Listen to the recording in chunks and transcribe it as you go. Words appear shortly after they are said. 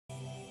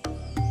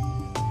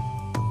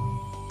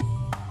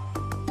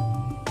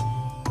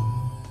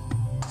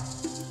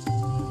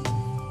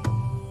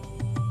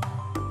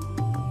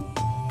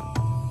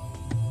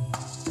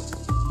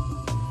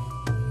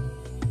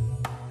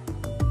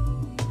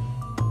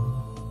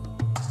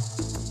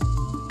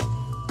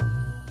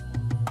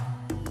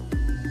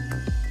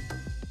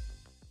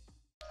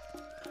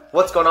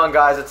What's going on,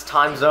 guys? It's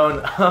Time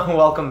Zone.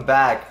 Welcome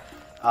back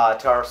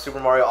to our Super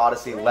Mario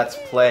Odyssey Let's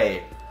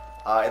Play.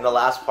 In the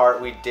last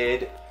part, we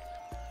did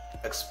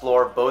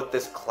explore both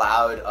this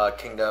Cloud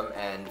Kingdom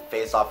and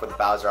face off with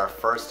Bowser our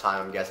first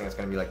time. I'm guessing it's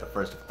going to be like the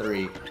first of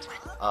three,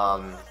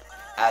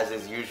 as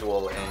is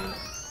usual in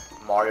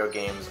Mario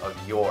games of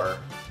yore.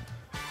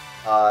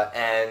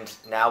 And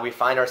now we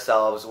find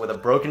ourselves with a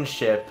broken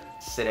ship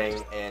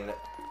sitting in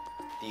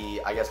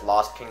the, I guess,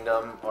 Lost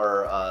Kingdom,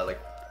 or like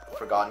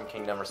Forgotten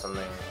Kingdom or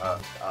something.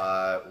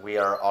 We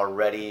are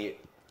already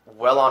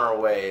well on our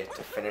way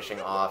to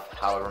finishing off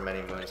however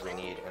many moons we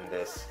need in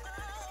this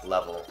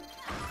level,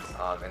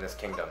 in this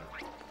kingdom.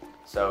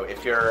 So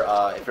if you're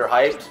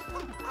hyped,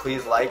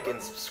 please like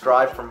and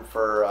subscribe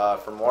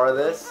for more of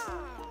this,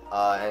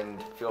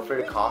 and feel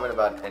free to comment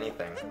about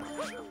anything,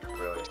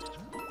 really.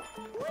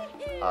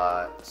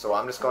 So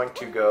I'm just going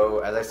to go,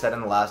 as I said in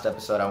the last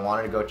episode, I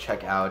wanted to go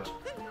check out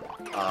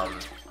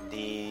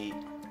the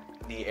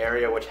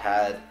area which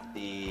had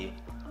the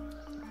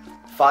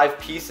 5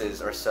 pieces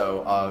or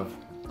so of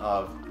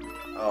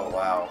oh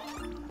wow,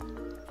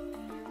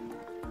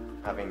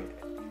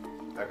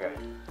 okay,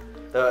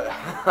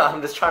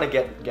 I'm just trying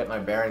to get my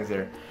bearings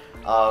here,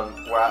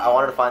 where I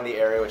wanted to find the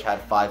area which had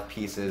 5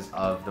 pieces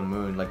of the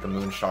moon, like the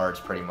moon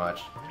shards pretty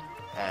much,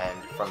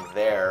 and from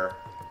there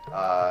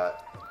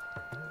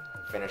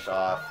finish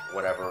off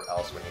whatever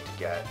else we need to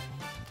get.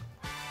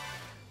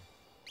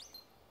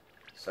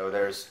 So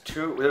there's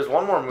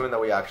one more moon that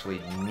we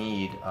actually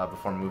need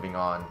before moving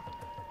on,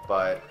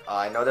 but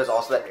I know there's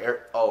also that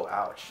air. Oh,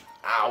 ouch,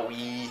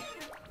 owie.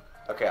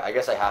 Okay, I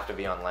guess I have to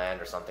be on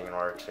land or something in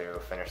order to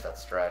finish that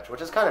stretch,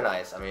 which is kind of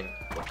nice. I mean,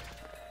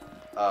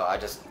 I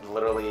just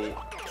literally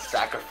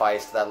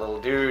sacrificed that little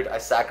dude. I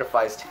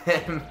sacrificed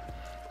him.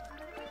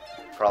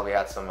 Probably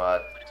had some. I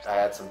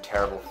had some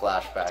terrible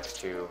flashbacks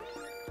to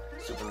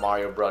Super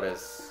Mario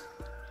Brothers.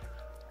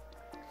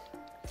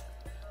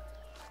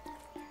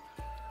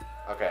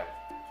 Okay,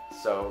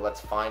 so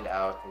let's find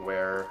out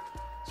where.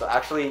 So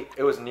actually,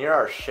 it was near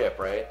our ship,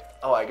 right?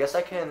 Oh, I guess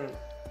I can.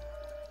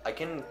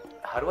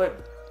 How do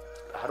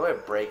I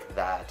break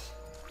that?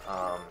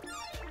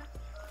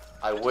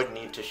 I would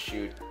need to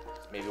shoot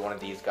maybe one of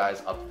these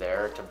guys up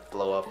there to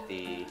blow up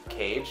the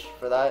cage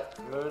for that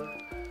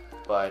moon,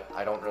 but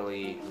I don't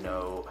really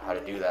know how to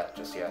do that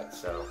just yet.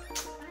 So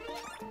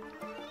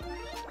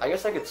I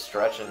guess I could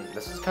stretch, and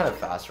this is kind of a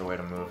faster way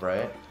to move,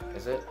 right?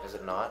 Is it? Is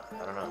it not?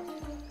 I don't know.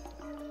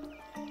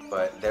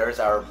 But there's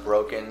our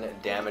broken,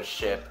 damaged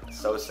ship.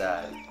 So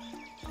sad.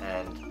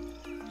 And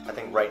I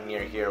think right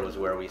near here was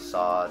where we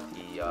saw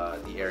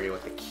the area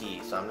with the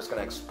key. So I'm just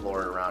gonna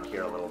explore around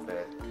here a little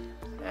bit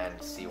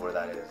and see where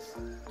that is.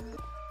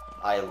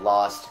 I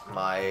lost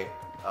my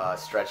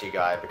stretchy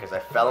guy because I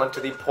fell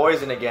into the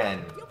poison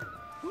again,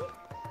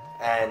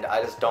 and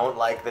I just don't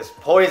like this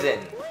poison.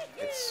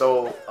 It's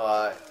so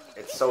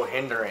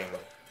hindering,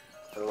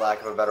 for the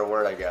lack of a better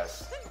word, I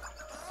guess.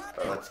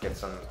 But let's get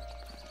some.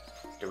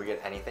 Did we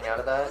get anything out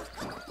of that?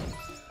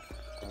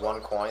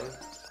 1 coin.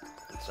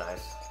 It's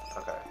nice.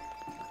 Okay.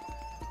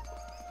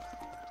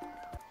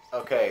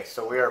 Okay,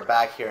 so we are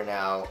back here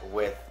now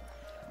with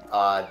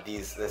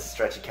this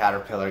stretchy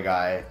caterpillar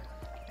guy,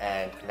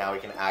 and now we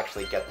can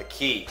actually get the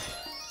key.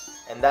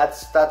 And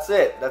that's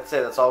it. That's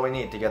it. That's all we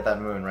need to get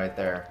that moon right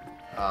there.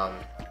 So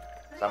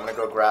I'm gonna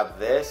go grab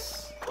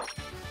this.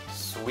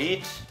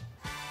 Sweet.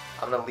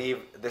 I'm gonna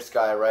leave this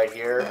guy right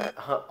here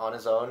on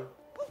his own.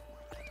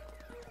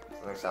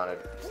 Something sounded.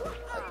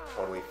 I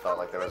totally felt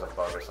like there was a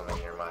bug or something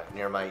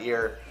near my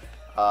ear,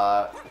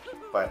 but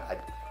I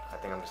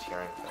think I'm just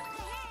hearing things.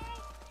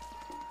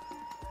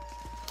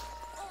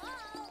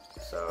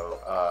 So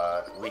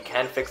we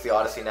can fix the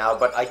Odyssey now,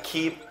 but I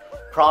keep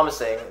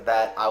promising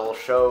that I will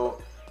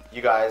show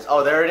you guys.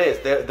 Oh, there it is.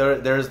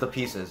 There's the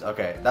pieces.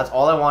 Okay, that's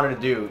all I wanted to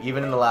do,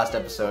 even in the last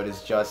episode,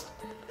 is just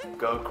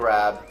go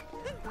grab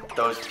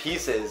those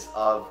pieces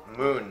of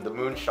moon, the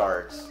moon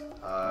shards,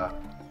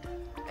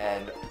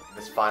 and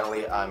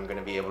finally I'm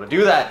gonna be able to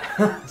do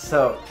that.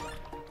 So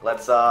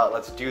let's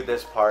do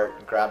this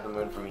part, grab the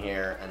moon from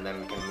here, and then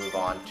we can move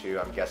on to,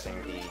 I'm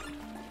guessing, the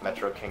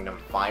Metro Kingdom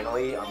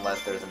finally,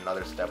 unless there's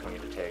another step we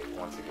need to take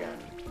once again.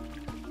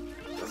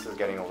 This is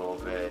getting a little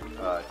bit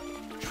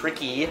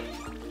tricky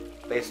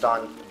based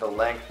on the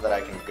length that I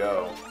can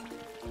go,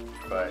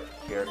 but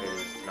here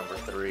is number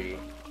 3.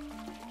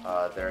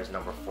 There's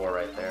number 4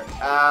 right there.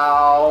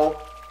 Ow!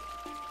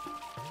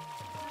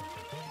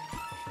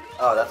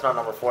 Oh, that's not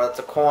number 4, that's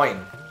a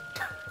coin.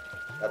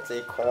 That's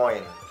a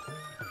coin.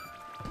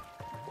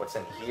 What's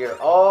in here?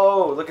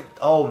 Oh, look at,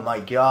 oh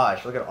my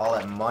gosh, look at all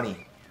that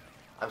money.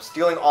 I'm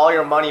stealing all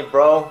your money,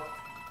 bro.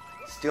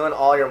 Stealing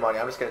all your money.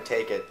 I'm just gonna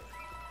take it.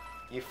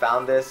 You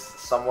found this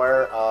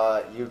somewhere,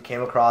 you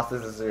came across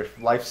this as your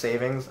life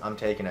savings, I'm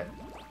taking it.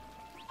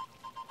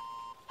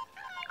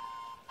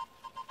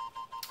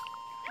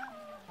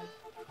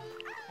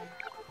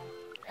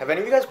 Have any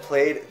of you guys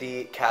played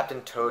the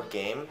Captain Toad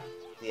game?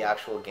 The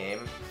actual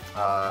game?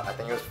 I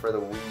think it was for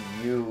the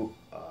Wii U.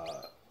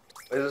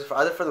 It was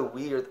either for the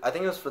Wii or I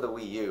think it was for the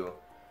Wii U.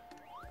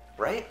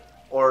 Right?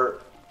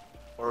 or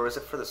is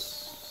it for the?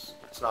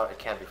 It's not. It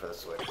can't be for the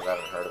Switch because I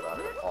haven't heard about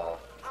it at all.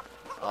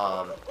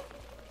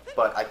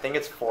 But I think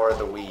it's for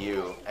the Wii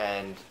U,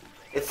 and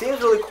it seems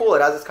really cool.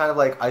 It has this kind of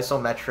like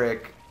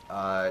isometric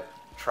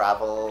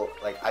travel,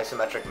 like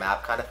isometric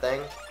map kind of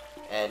thing,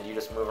 and you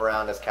just move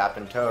around as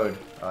Captain Toad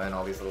in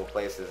all these little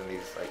places and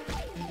these like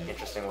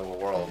interesting little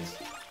worlds.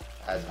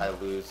 As I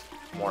lose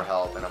more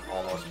health and I'm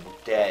almost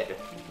dead.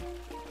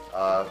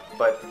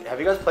 But have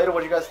you guys played it?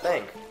 What do you guys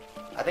think?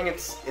 I think it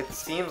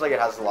seems like it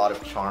has a lot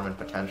of charm and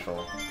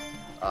potential.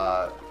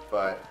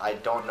 But I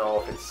don't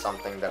know if it's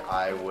something that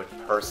I would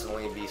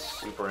personally be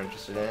super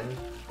interested in.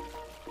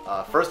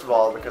 First of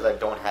all, because I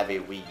don't have a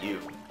Wii U,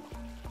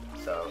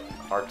 so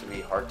hard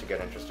to get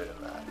interested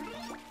in that.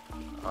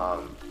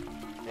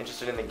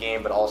 Interested in the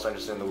game, but also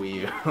interested in the Wii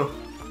U.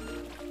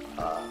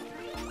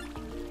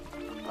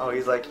 Oh,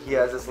 he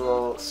has this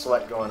little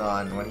sweat going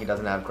on when he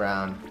doesn't have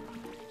ground.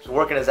 He's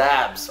working his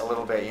abs a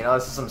little bit, you know.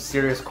 This is some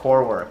serious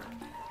core work.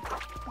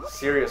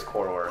 Serious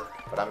core work.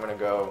 But I'm gonna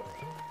go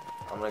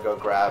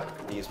grab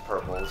these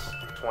purples.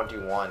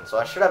 21. So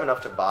I should have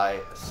enough to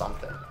buy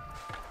something.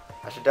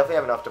 I should definitely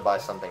have enough to buy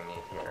something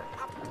neat here.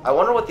 I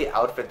wonder what the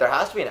outfit... There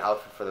has to be an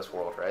outfit for this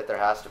world, right? There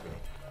has to be.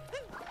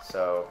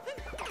 So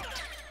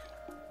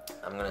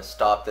I'm gonna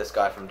stop this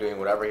guy from doing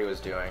whatever he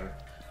was doing.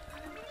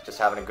 Just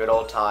having a good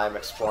old time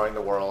exploring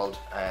the world,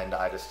 and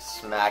I just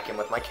smack him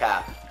with my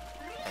cap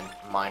and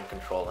mind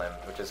control him,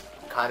 which is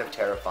kind of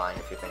terrifying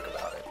if you think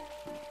about it.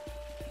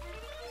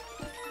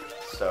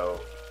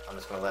 So I'm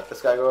just going to let this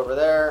guy go over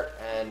there,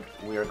 and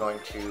we are going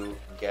to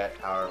get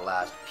our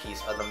last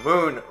piece of the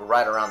moon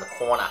right around the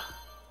corner.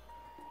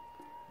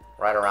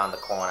 Right around the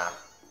corner.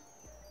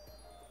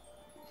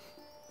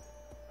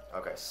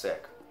 Okay,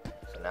 sick.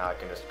 So now I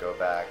can just go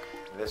back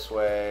this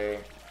way,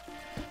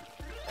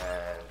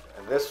 and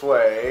this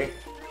way,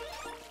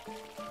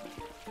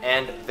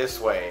 and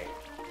this way.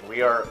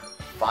 We are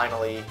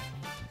finally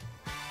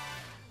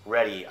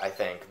ready, I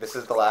think. This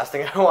is the last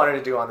thing I wanted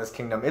to do on this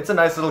kingdom. It's a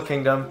nice little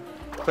kingdom.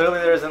 Clearly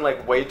there isn't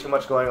like way too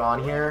much going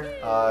on here,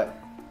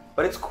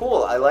 but it's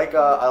cool. I like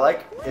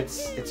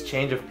its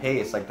change of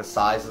pace. Like the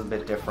size is a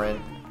bit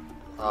different.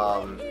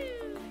 Oh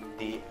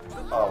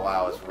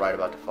wow, it's right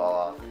about to fall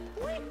off.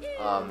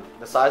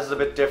 The size is a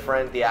bit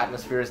different. The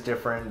atmosphere is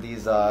different.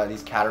 These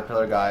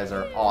caterpillar guys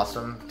are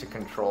awesome to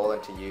control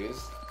and to use.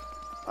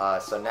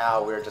 So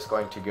now we're just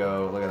going to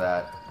go. Look at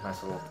that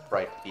nice little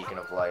bright beacon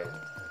of light.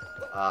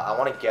 I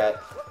want to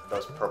get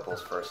those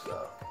purples first,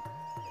 though.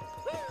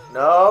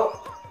 No.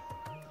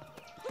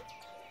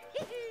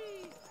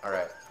 All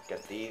right,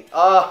 get these.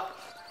 All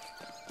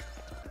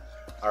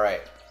right,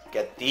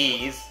 get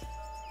these.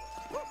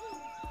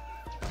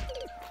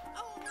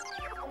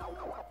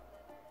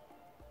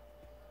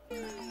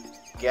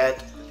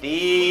 Get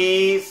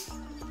these.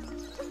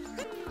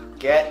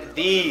 Get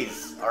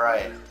these. All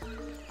right.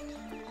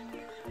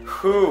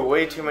 Whew,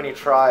 way too many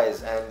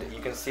tries, and you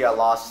can see I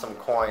lost some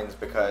coins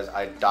because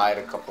I died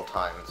a couple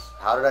times.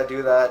 How did I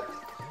do that?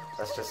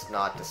 Let's just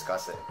not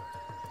discuss it.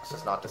 Let's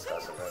just not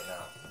discuss it right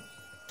now.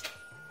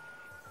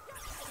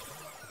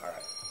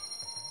 Alright.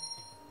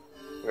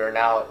 We are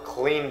now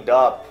cleaned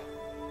up.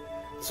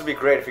 This would be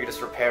great if you could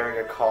just repair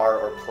your car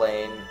or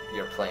plane.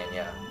 Your plane,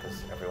 yeah,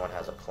 because everyone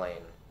has a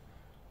plane.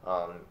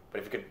 But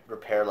if you could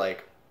repair,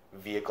 like,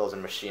 vehicles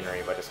and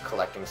machinery by just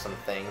collecting some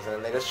things, and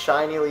then they just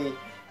shinily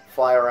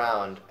fly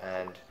around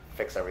and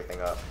fix everything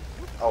up.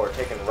 Oh, we're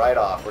taking right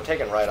off. We're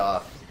taking right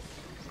off.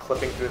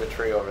 Clipping through the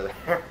tree over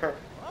there.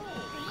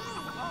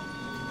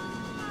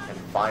 And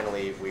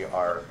finally, we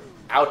are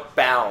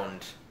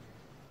outbound.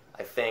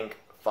 I think,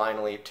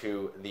 finally,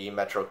 to the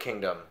Metro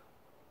Kingdom.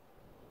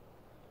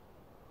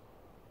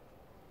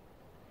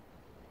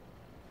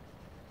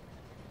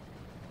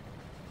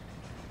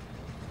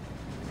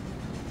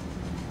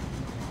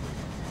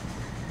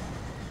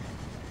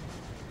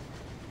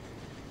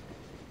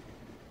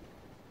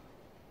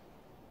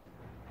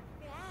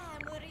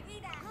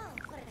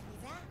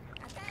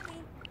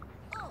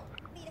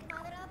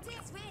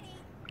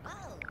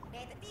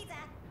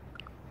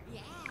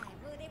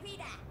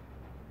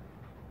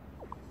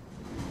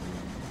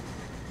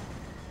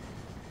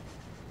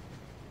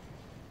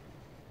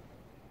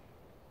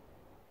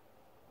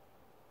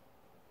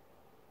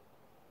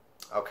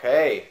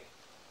 Okay.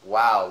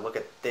 Wow, look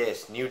at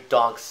this. New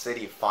Donk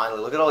City,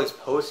 finally. Look at all these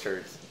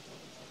posters.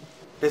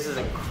 This is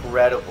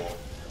incredible.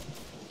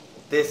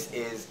 This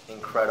is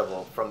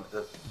incredible. From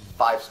the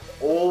five...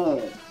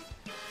 Oh!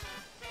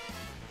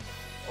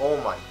 Oh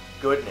my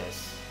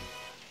goodness.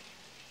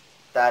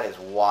 That is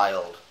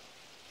wild.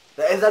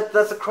 That's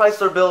the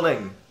Chrysler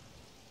Building.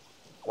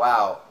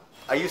 Wow.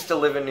 I used to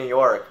live in New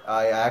York.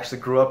 I actually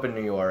grew up in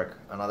New York.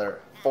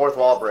 Another fourth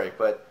wall break,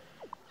 but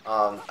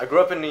I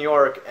grew up in New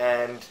York,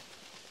 and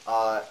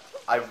I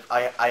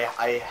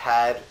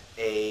had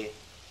a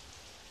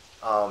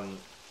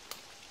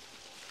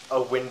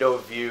window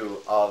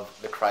view of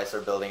the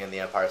Chrysler Building and the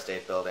Empire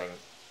State Building.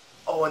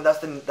 Oh, and that's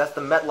the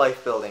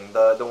MetLife Building,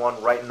 the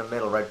one right in the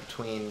middle, right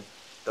between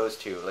those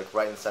two, like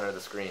right in the center of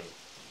the screen.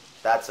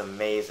 That's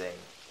amazing.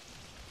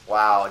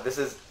 Wow, this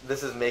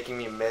is making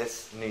me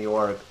miss New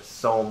York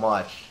so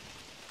much.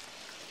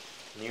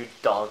 New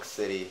Donk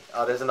City.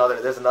 Oh, there's another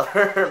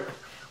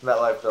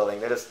MetLife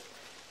building. There's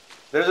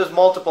just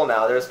multiple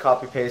now. They're just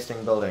copy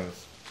pasting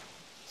buildings.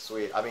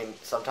 Sweet. I mean,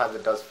 sometimes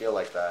it does feel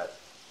like that.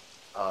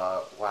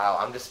 Wow.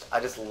 I'm just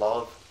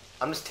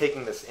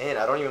taking this in.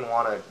 I don't even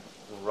want to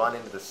run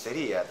into the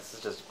city yet. This is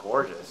just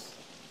gorgeous.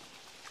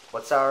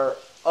 What's our?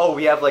 Oh,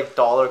 we have like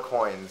dollar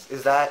coins.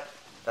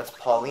 That's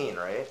Pauline,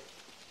 right?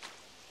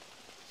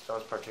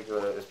 Stones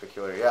is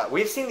peculiar. Yeah,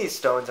 we've seen these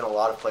stones in a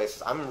lot of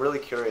places. I'm really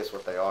curious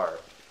what they are.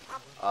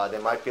 They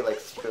might be like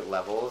secret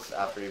levels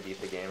after you beat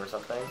the game or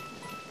something.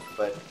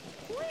 But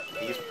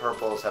these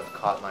purples have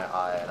caught my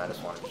eye, and I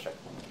just wanted to check.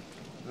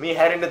 Me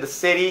heading to the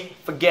city?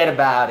 Forget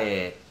about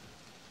it.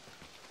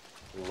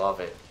 Love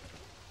it.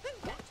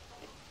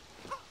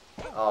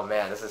 Oh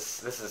man, this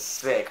is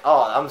sick.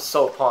 Oh, I'm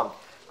so pumped.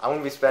 I'm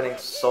gonna be spending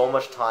so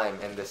much time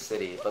in this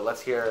city. But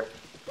let's hear.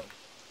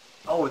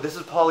 Oh, this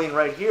is Pauline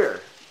right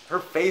here. Her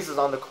face is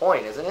on the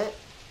coin, isn't it?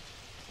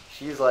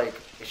 She's like,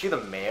 is she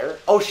the mayor?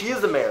 Oh, she is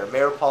the mayor,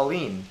 Mayor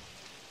Pauline.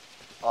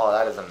 Oh,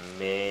 that is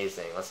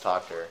amazing. Let's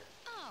talk to her.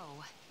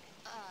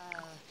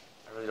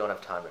 I really don't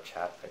have time to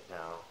chat right now.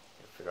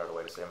 I'll figure out a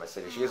way to save my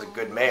city. She is a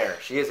good mayor.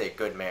 She is a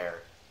good mayor.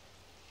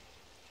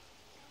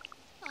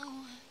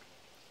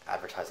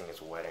 Advertising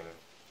his wedding.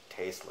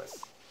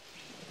 Tasteless.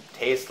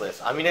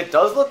 Tasteless. I mean, it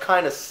does look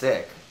kind of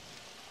sick.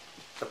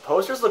 The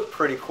posters look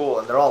pretty cool,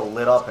 and they're all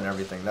lit up and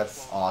everything.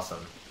 That's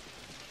awesome.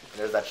 And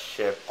there's that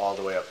ship all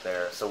the way up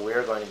there. So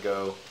we're going to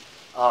go...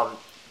 I'm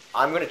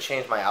going to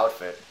change my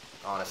outfit,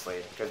 honestly,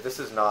 because this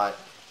is not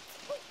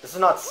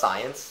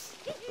science.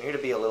 We need to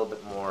be a little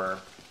bit more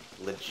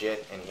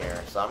legit in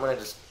here. So I'm going to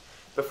just...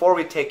 Before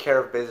we take care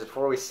of business,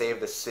 before we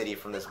save the city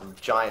from this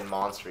giant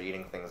monster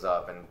eating things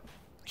up and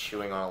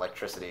chewing on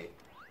electricity,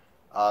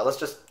 let's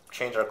just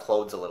change our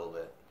clothes a little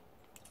bit.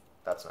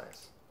 That's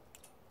nice.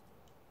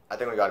 I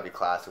think we gotta be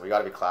classic. We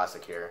gotta be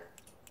classic here.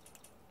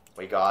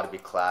 We gotta be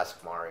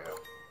classic Mario.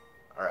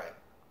 Alright.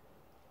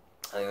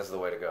 I think this is the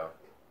way to go.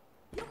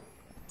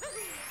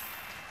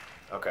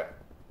 Okay.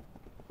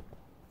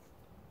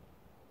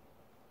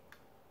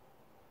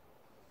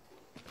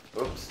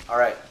 Oops.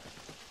 Alright.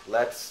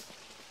 Let's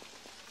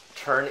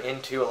turn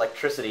into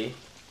electricity,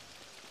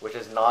 which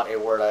is not a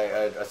word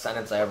a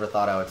sentence I ever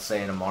thought I would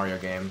say in a Mario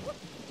game.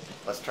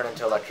 Let's turn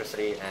into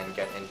electricity and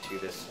get into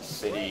this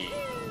city.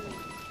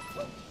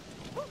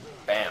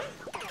 Bam.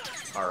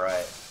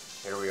 Alright,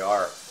 here we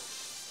are.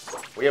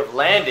 We have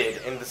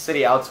landed in the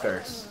city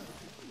outskirts.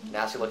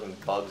 Nasty looking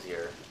bugs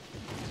here.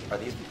 Are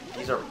these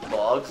are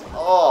bugs?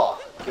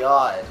 Oh,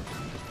 God.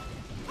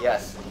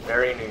 Yes,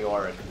 very New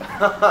York.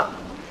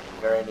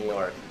 Very New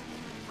York.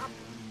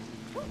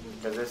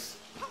 Is this...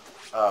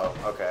 Oh,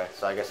 okay,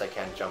 so I guess I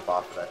can't jump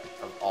off of that,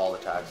 of all the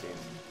taxis.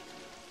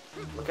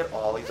 Look at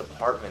all these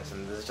apartments,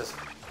 and this is just...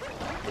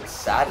 It's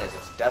sadness,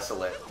 it's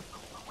desolate.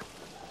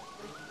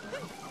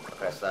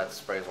 Okay, so that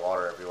sprays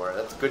water everywhere.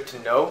 That's good to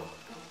know.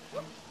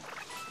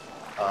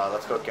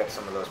 Let's go get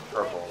some of those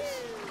purples.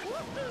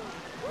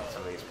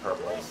 Some of these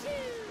purples.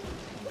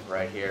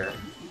 Right here.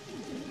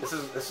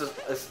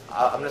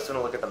 I'm just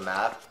gonna look at the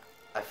map.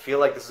 I feel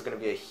like this is gonna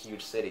be a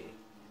huge city.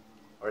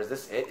 Or is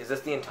this it? Is this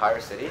the entire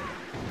city?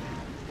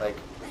 Like,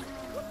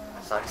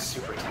 it's not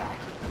super tacky.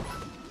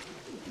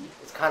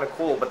 It's kind of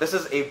cool, but this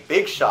is a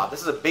big shop.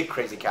 This is a big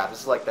Crazy Cat.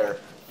 This is like their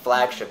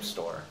flagship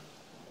store.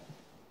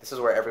 This is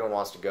where everyone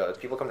wants to go.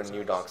 People come to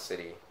New Donk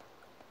City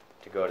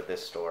to go to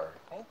this store.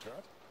 Okay.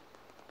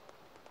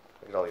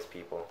 Look at all these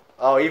people.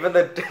 Oh, even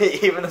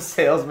the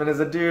salesman is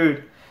a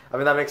dude. I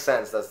mean, that makes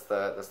sense. That's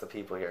the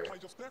people here.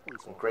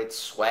 Some great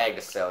swag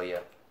to sell you.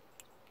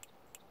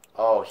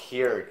 Oh,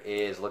 here it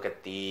is. Look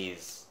at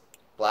these.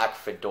 Black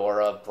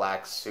fedora,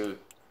 black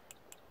suit.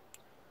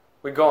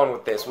 We're going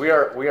with this. We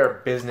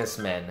are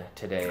businessmen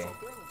today.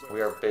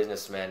 We are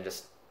businessmen,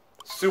 just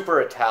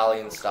super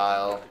Italian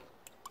style.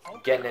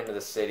 Getting into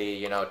the city,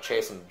 you know,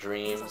 chasing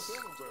dreams.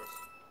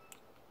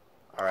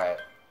 Alright.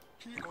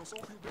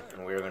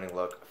 And we're gonna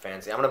look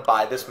fancy. I'm gonna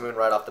buy this moon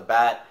right off the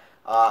bat.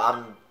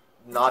 I'm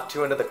not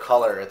too into the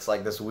color. It's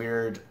like this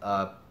weird,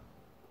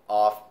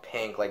 off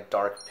pink, like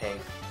dark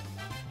pink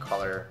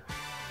color.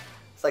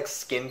 It's like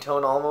skin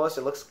tone almost.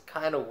 It looks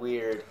kind of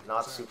weird.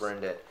 Not super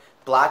into it.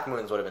 Black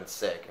moons would have been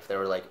sick if there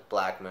were like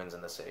black moons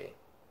in the city.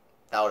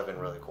 That would have been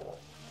really cool.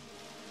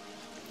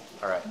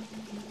 Alright.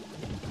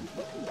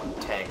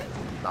 Tank.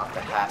 Knock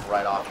the hat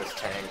right off this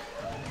tank.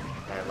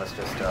 And let's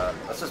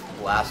just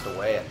blast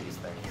away at these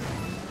things.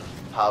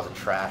 Piles of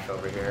trash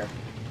over here.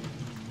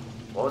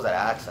 What was that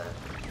accent?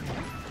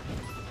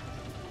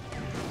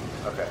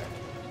 Okay.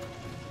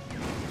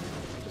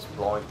 Just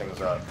blowing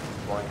things up.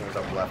 Blowing things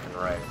up left and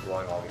right.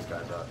 Blowing all these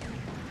guys up.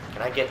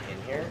 Can I get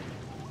in here?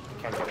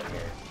 I can't get in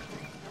here.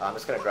 I'm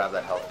just gonna grab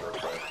that health real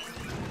quick.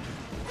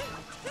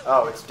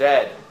 Oh, it's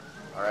dead.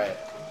 Alright.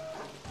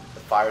 The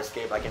fire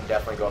escape. I can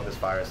definitely go up this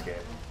fire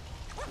escape.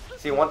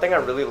 See, one thing I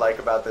really like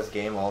about this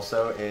game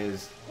also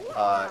is,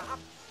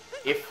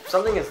 if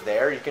something is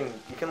there, you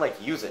can like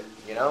use it,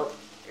 you know?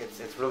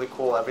 it's really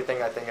cool.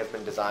 Everything I think has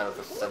been designed with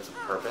a sense of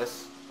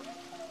purpose.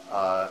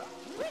 Wow.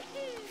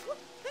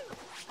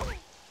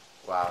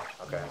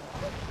 Okay.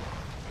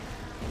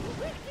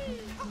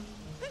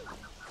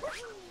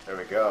 There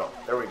we go.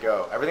 There we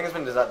go. Everything has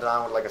been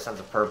designed with like a sense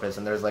of purpose,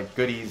 and there's like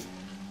goodies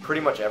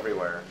pretty much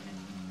everywhere.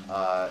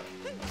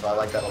 So I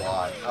like that a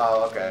lot.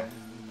 Oh, okay.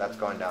 That's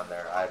going down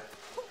there.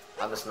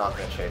 I'm just not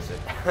gonna chase it.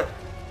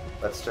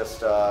 Let's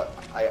just.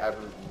 I'm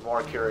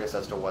more curious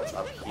as to what's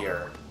up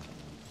here,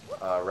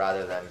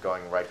 rather than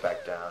going right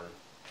back down.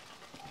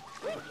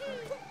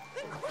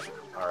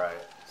 All right.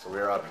 So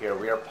we're up here.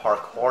 We are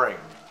parkouring.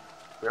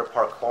 We are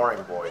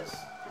parkouring,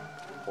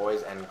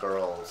 boys and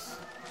girls.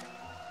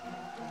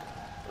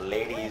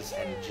 Ladies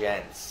and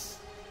gents,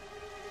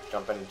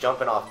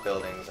 jumping off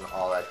buildings and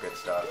all that good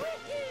stuff.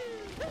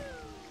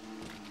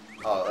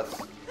 Oh,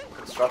 that's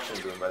construction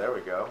Goomba. There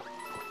we go.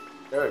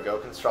 There we go.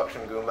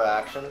 Construction Goomba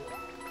action.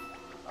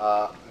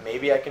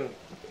 Maybe I can.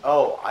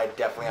 Oh, I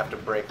definitely have to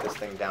break this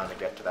thing down to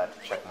get to that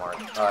check mark.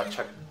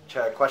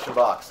 Question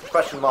box.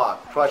 Question mark.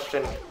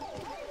 Question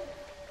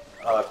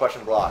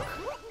block.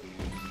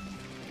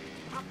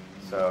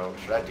 So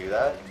should I do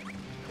that,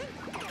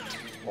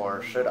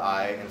 or should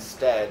I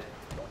instead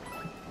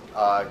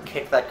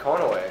kick that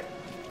cone away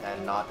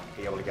and not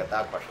be able to get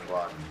that question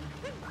block?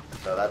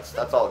 So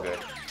that's all good.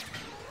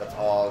 That's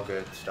all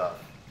good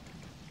stuff.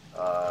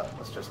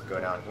 Let's just go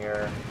down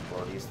here,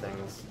 blow these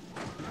things.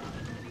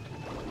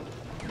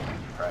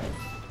 Alright.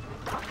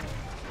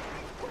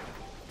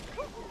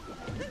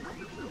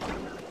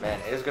 Man,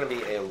 it is going to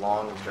be a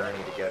long journey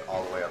to get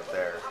all the way up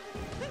there.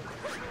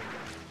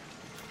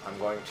 I'm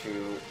going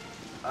to...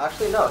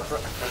 Actually, no,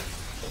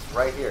 it's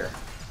right here.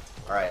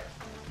 Alright.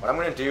 What I'm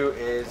going to do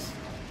is...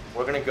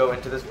 We're going to go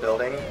into this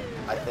building,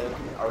 I think.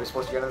 Are we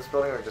supposed to get in this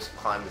building or just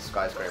climb the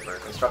skyscraper?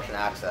 Construction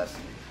access.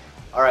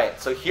 Alright,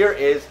 so here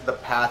is the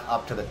path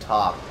up to the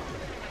top.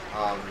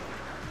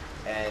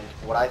 And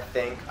what I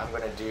think I'm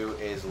going to do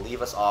is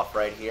leave us off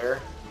right here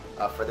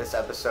for this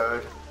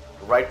episode,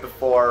 right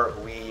before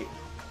we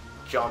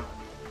jump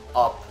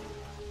up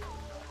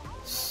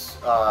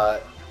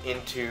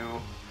into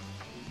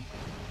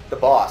the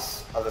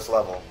boss of this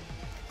level.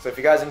 So if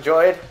you guys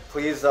enjoyed,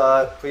 please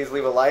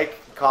leave a like,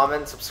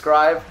 comment,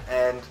 subscribe,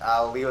 and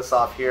I'll leave us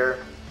off here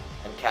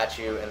and catch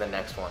you in the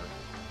next one.